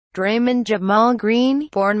Draymond Jamal Green,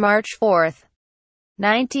 born March 4,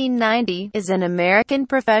 1990, is an American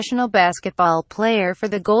professional basketball player for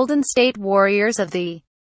the Golden State Warriors of the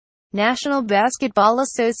National Basketball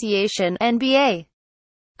Association (NBA).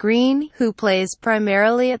 Green, who plays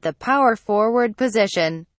primarily at the power forward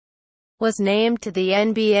position, was named to the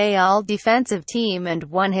NBA All-Defensive Team and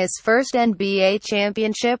won his first NBA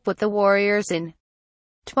championship with the Warriors in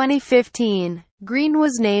 2015. Green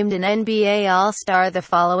was named an NBA All-Star the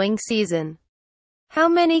following season. How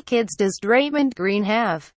many kids does Draymond Green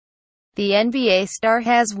have? The NBA star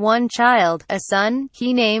has one child, a son,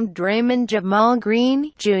 he named Draymond Jamal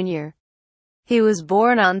Green, Jr. He was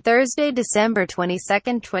born on Thursday, December 22,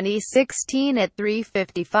 2016 at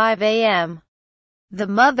 3:55 a.m. The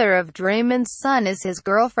mother of Draymond's son is his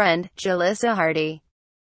girlfriend, Jelissa Hardy.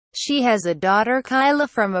 She has a daughter, Kyla,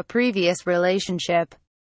 from a previous relationship.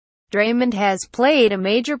 Draymond has played a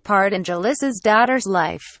major part in Jelissa's daughter's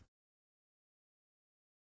life.